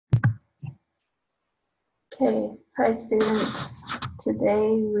Okay, hi students.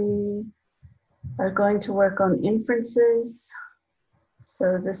 Today we are going to work on inferences.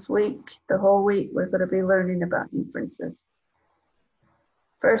 So this week, the whole week, we're going to be learning about inferences.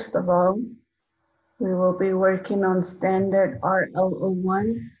 First of all, we will be working on standard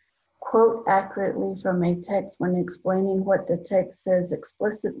RL01. Quote accurately from a text when explaining what the text says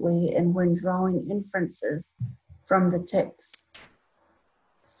explicitly and when drawing inferences from the text.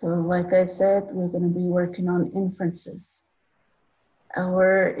 So like I said, we're going to be working on inferences.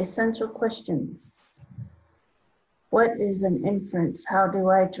 Our essential questions. What is an inference? How do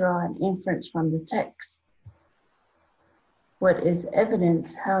I draw an inference from the text? What is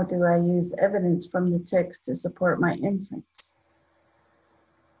evidence? How do I use evidence from the text to support my inference?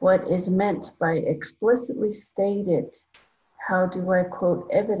 What is meant by explicitly stated? How do I quote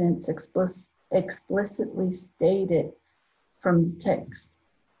evidence explicitly stated from the text?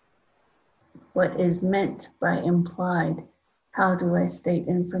 What is meant by implied? How do I state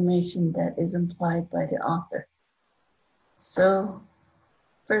information that is implied by the author? So,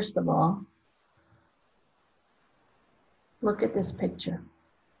 first of all, look at this picture.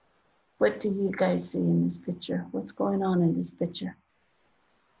 What do you guys see in this picture? What's going on in this picture?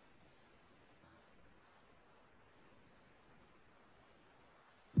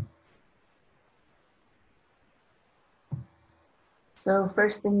 So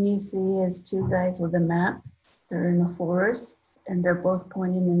first thing you see is two guys with a map. They're in a forest and they're both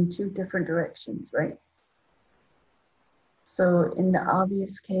pointing in two different directions, right? So in the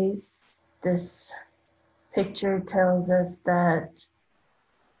obvious case, this picture tells us that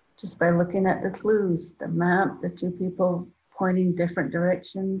just by looking at the clues, the map, the two people pointing different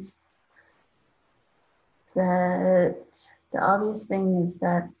directions, that the obvious thing is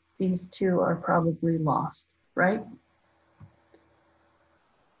that these two are probably lost, right?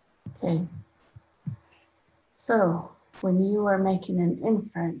 Okay. So when you are making an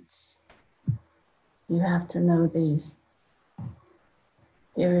inference, you have to know these.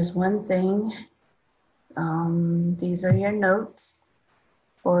 Here is one thing. These are your notes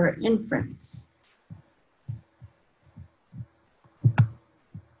for inference.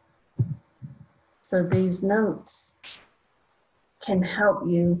 So these notes can help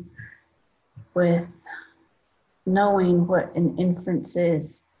you with knowing what an inference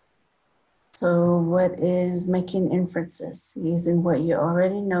is. So what is making inferences? Using what you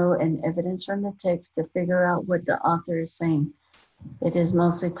already know and evidence from the text to figure out what the author is saying. It is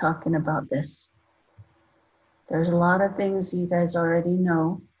mostly talking about this. There's a lot of things you guys already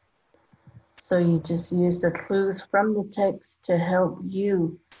know. So you just use the clues from the text to help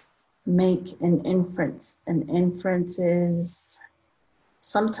you make an inference. An inference is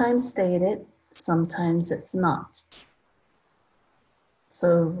sometimes stated, sometimes it's not.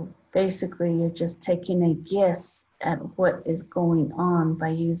 So basically, you're just taking a guess at what is going on by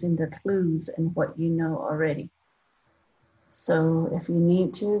using the clues and what you know already. So if you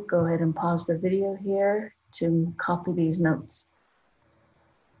need to, go ahead and pause the video here to copy these notes.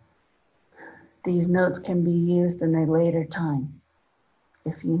 These notes can be used in a later time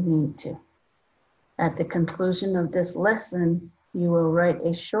if you need to. At the conclusion of this lesson, you will write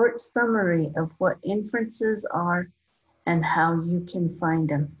a short summary of what inferences are and how you can find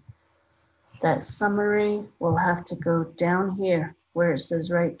them. That summary will have to go down here where it says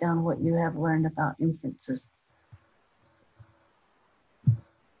write down what you have learned about inferences.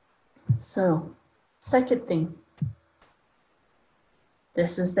 So, second thing,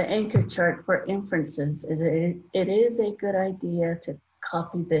 this is the anchor chart for inferences. It is a good idea to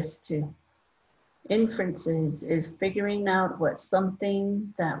copy this too. Inferences is figuring out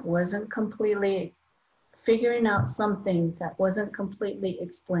something that wasn't completely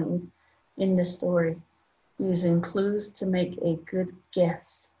explained in the story, using clues to make a good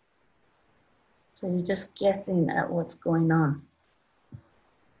guess. So you're just guessing at what's going on.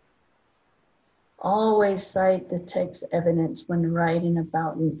 Always cite the text evidence when writing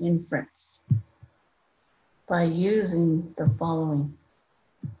about an inference by using the following.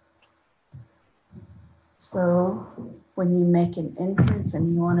 So when you make an inference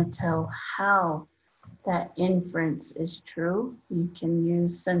and you want to tell how that inference is true, you can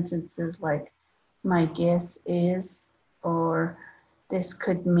use sentences like, my guess is, or this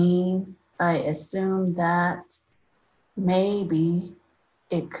could mean, I assume that, maybe,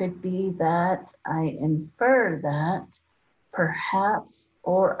 it could be that, I infer that, perhaps,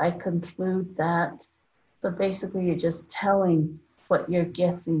 or I conclude that. So basically you're just telling what you're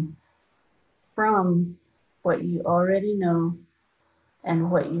guessing from what you already know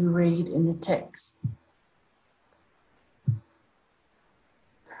and what you read in the text.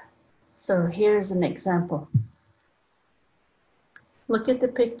 So here's an example. Look at the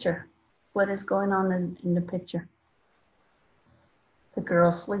picture. What is going on in the picture? The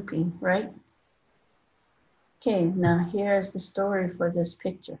girl sleeping, right? Okay, now here's the story for this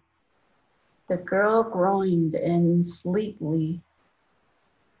picture. The girl groaned and sleepily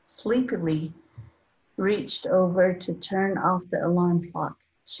reached over to turn off the alarm clock.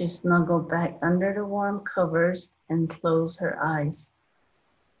 She snuggled back under the warm covers and closed her eyes.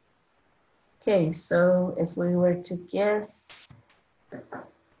 Okay, so if we were to guess,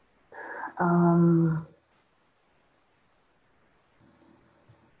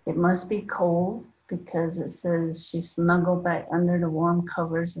 it must be cold because it says she snuggled back under the warm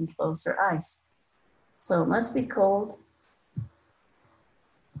covers and closed her eyes. So it must be cold.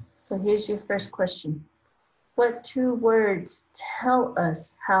 So here's your first question. What two words tell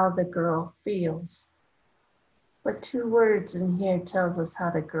us how the girl feels? What two words in here tells us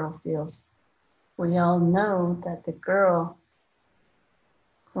how the girl feels? We all know that the girl,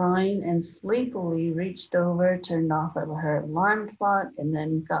 groaned and sleepily reached over, turned off her alarm clock, and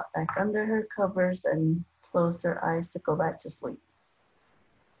then got back under her covers and closed her eyes to go back to sleep.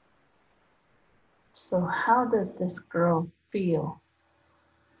 So how does this girl feel?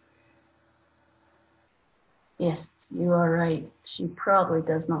 Yes, you are right. She probably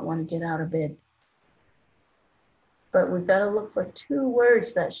does not want to get out of bed. But we've got to look for two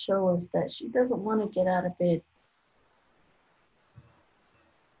words that show us that she doesn't want to get out of bed.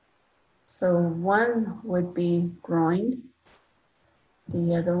 So one would be groined.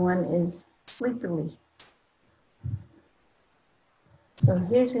 The other one is sleepily. So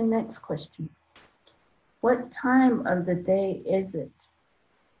here's your next question. What time of the day is it?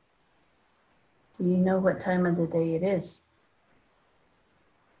 Do you know what time of the day it is?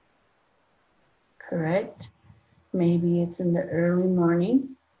 Correct. Maybe it's in the early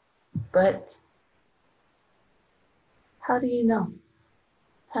morning, but how do you know?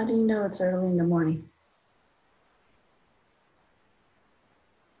 How do you know it's early in the morning?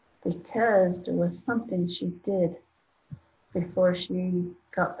 Because there was something she did before she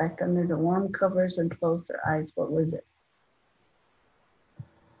got back under the warm covers and closed her eyes. What was it?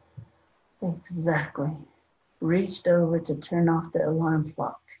 Exactly. Reached over to turn off the alarm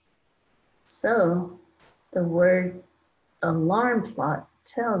clock. So the word alarm clock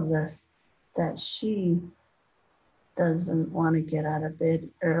tells us that she doesn't want to get out of bed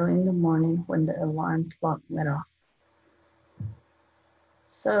early in the morning when the alarm clock went off.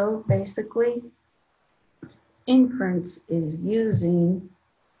 So basically, inference is using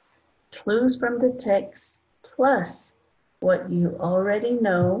clues from the text plus what you already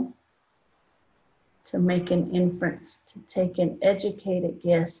know to make an inference, to take an educated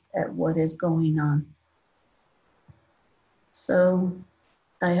guess at what is going on. So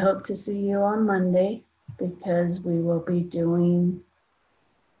I hope to see you on Monday because we will be doing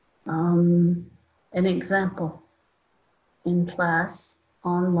an example in class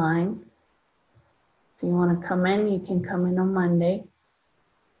online. If you want to come in, you can come in on Monday,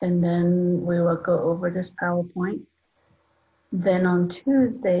 and then we will go over this PowerPoint. Then on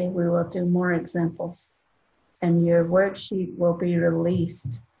Tuesday, we will do more examples, and your worksheet will be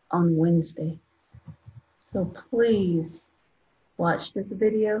released on Wednesday. So please watch this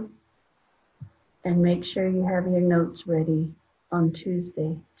video and make sure you have your notes ready on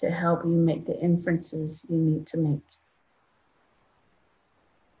Tuesday to help you make the inferences you need to make.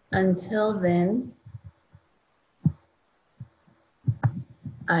 Until then,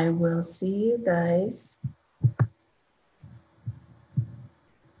 I will see you guys,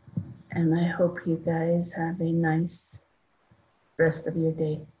 and I hope you guys have a nice rest of your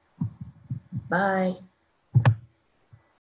day. Bye.